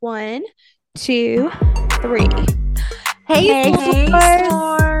One, two, three. Hey,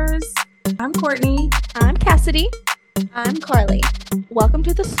 Slorez. I'm Courtney. I'm Cassidy. I'm Carly. Welcome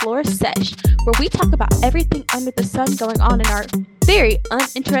to the Slorez Sesh, where we talk about everything under the sun going on in our very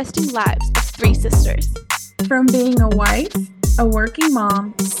uninteresting lives of three sisters. From being a wife, a working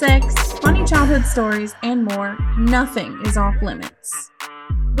mom, sex, funny childhood stories, and more, nothing is off limits.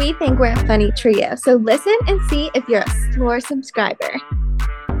 We think we're a funny trio, so listen and see if you're a Slorez subscriber.